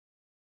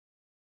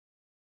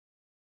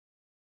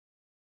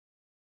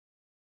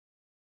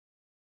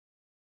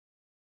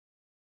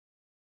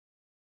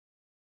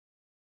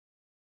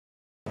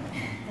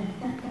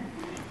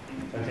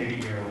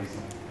here,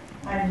 Lisa.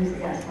 I'm Lisa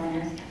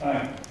Guisbond.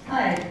 Hi.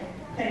 Hi.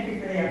 Thank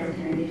you for the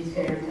opportunity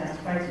to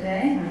testify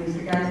today. I'm Lisa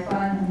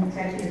Guisbond. I'm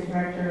Executive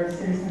Director of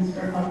Citizens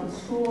for Public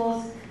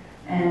Schools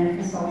and a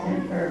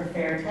consultant for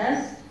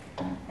FairTest.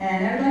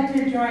 And I would like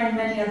to join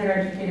many other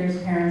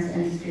educators, parents,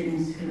 and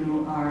students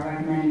who are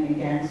recommending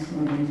against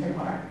moving to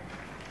PARCC.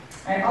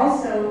 I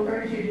also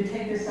urge you to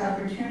take this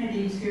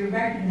opportunity to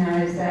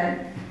recognize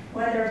that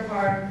whether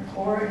PARCC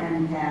or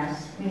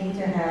MCAS, we need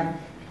to have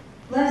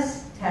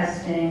less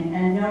testing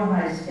and no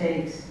high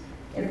stakes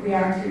if we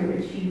are to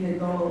achieve the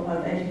goal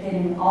of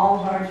educating all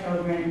of our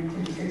children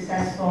to be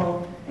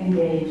successful,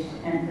 engaged,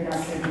 and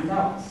productive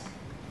adults.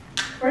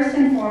 First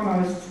and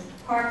foremost,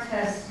 PARCC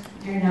tests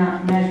do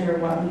not measure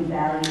what we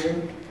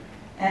value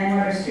and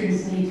what our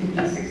students need to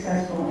be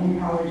successful in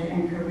college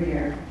and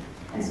career.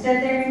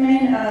 Instead, they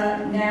remain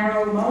a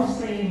narrow,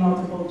 mostly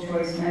multiple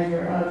choice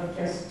measure of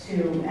just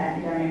 2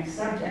 academic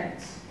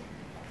subjects.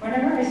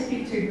 Whenever I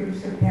speak to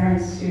groups of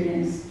parents,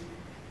 students,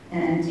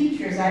 and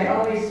teachers, I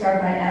always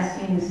start by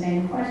asking the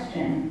same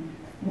question: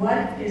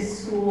 what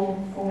is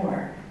school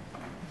for?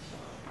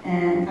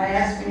 And I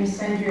ask, when you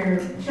send your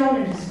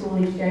children to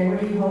school each day,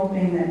 what are you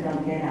hoping that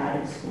they'll get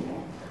out of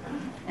school?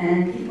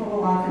 And people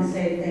will often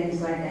say things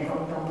like they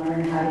hope they'll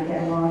learn how to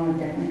get along with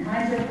different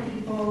kinds of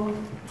people,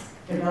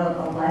 develop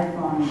a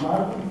lifelong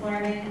love of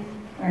learning,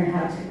 learn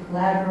how to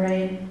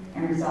collaborate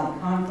and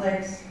resolve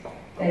conflicts.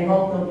 They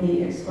hope they'll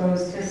be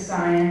exposed to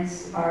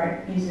science,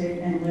 art, music,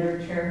 and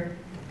literature,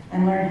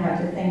 and learn how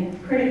to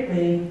think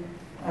critically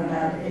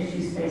about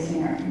issues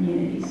facing our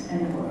communities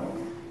and the world.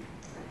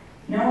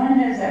 No one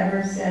has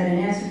ever said in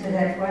answer to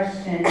that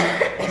question,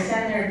 they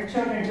send their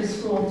children to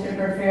school to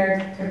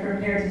prepare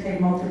to take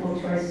multiple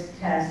choice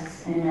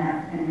tests in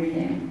math and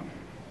reading.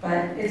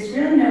 But it's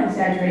really no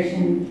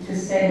exaggeration to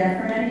say that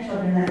for many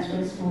children, that's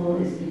what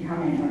school is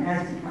becoming or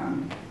has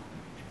become.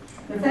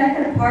 The fact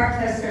that PARCC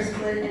tests are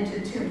split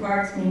into 2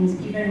 parts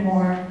means even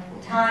more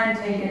time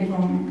taken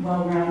from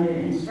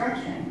well-rounded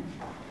instruction.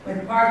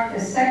 With PARCC,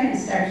 the second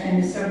section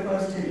is so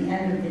close to the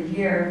end of the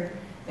year,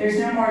 there's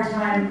no more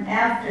time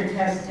after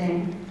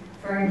testing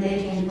for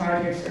engaging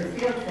projects or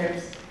field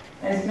trips,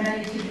 as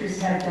many teachers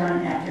have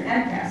done after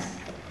MCAS.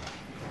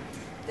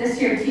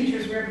 This year,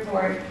 teachers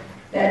report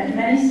that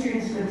many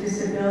students with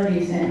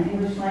disabilities and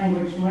English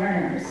language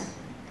learners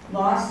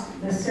lost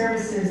the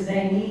services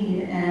they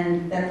need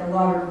and that the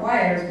law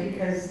requires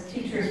because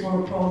teachers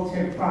were pulled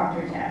to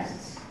proctor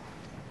tests.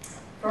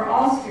 For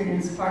all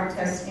students, PARCC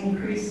tests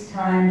increase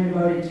time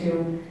devoted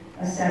to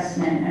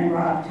assessment and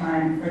rob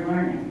time for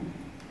learning.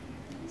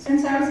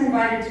 Since I was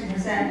invited to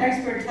present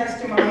expert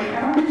testimony,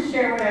 I want to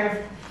share what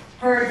I've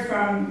heard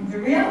from the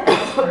real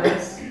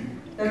experts,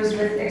 those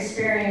with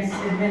experience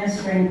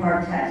administering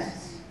PARCC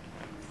tests.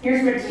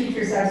 Here's what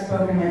teachers I've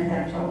spoken with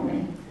have told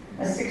me.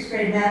 A 6th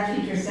grade math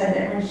teacher said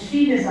that when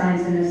she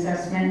designs an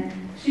assessment,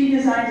 she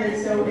designs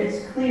it so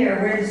it's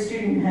clear where the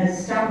student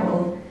has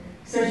stumbled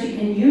so she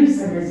can use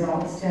the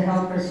results to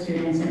help her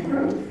students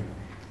improve.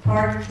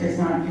 PARCC does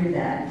not do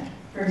that.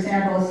 For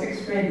example, a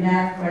 6th grade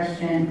math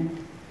question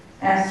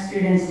asks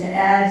students to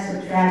add,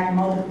 subtract,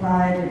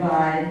 multiply,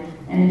 divide,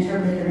 and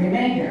interpret the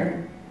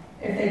remainder.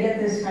 If they get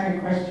this kind of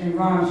question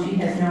wrong, she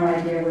has no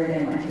idea where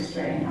they went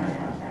astray and how to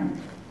help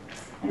them.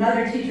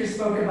 Another teacher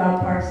spoke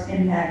about PARCC's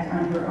impact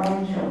on her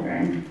own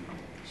children.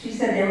 She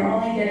said they were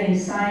only getting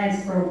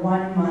science for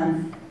 1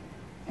 month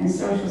and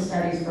social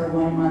studies for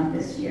 1 month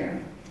this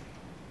year.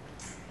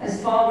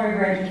 As Fall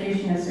River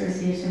Education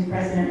Association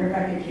President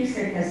Rebecca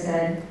Cusick has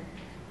said,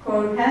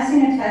 quote,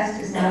 passing a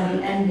test is not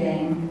the end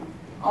game.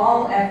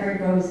 All effort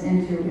goes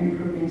into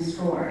improving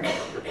scores.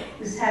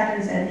 This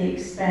happens at the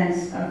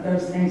expense of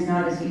those things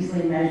not as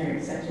easily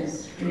measured, such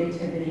as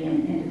creativity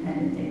and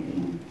independent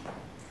thinking.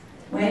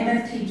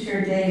 Weymouth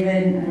teacher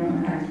David, I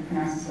don't know how to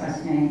pronounce his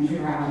last name,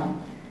 Giral,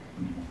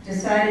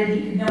 decided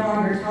he could no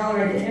longer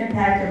tolerate the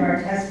impact of our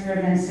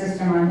test-driven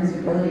system on his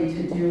ability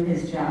to do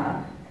his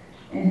job.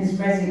 In his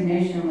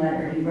resignation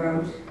letter, he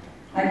wrote,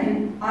 I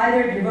can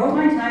either devote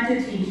my time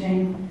to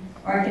teaching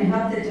or I can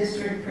help the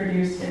district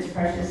produce its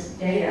precious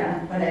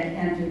data, but I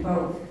can't do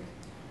both.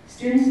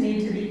 Students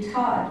need to be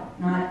taught,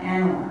 not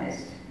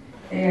analyzed.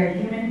 They are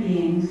human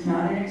beings,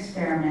 not an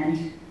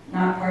experiment,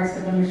 not parts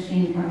of a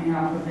machine coming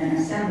off of an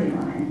assembly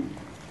line.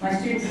 My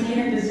students need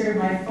and deserve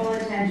my full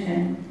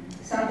attention,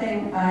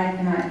 something I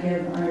cannot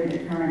give under the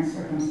current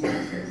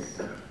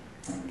circumstances.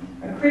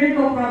 A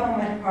critical problem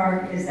with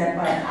PARCC is that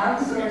by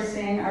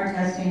outsourcing our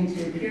testing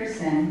to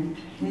Pearson,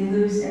 we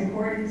lose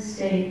important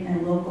state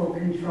and local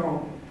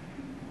control.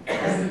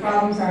 As the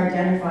problems are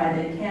identified,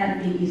 they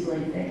can't be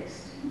easily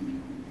fixed.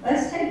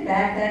 Let's take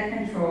back that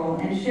control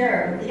and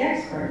share it with the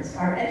experts,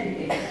 our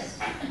educators.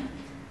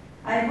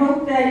 I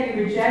hope that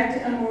you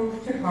reject a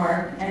move to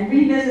PARCC and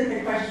revisit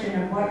the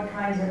question of what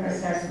kinds of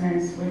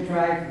assessments would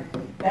drive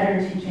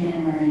better teaching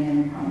and learning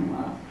in the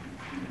Commonwealth.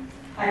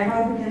 I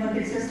hope we can look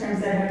at systems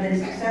that have been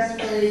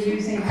successfully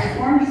using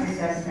performance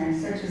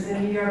assessments, such as the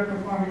New York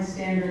Performance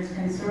Standards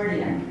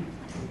Consortium,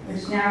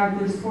 which now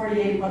includes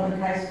 48 public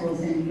high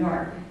schools in New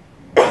York.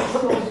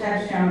 Schools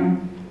have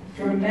shown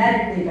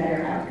dramatically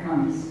better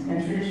outcomes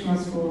than traditional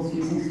schools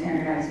using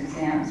standardized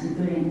exams,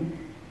 including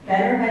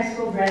better high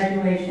school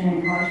graduation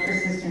and college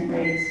persistent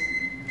rates,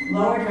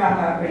 lower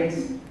dropout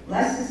rates,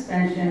 less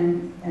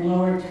suspension, and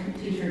lower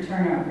teacher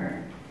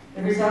turnover.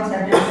 The results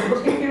have been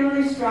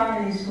particularly strong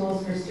in these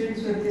schools for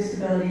students with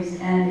disabilities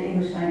and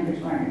English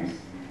language learners.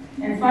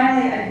 And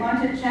finally, I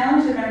want to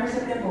challenge the members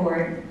of the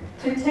board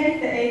to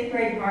take the 8th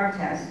grade PARCC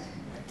test.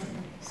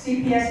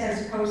 CPS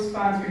has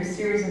co-sponsored a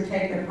series of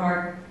Take the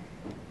PARCC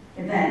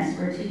events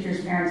where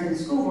teachers, parents, and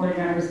school board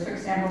members took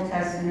sample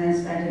tests and then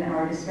spent an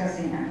hour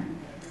discussing them.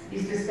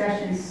 These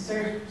discussions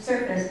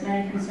surfaced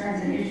many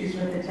concerns and issues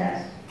with the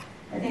test.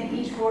 I think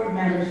each board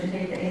member should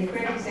take the 8th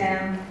grade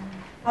exam,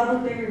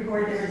 publicly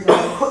report the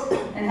results,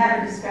 and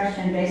have a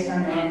discussion based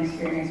on their own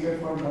experience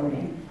before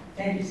voting.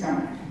 Thank you so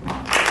much.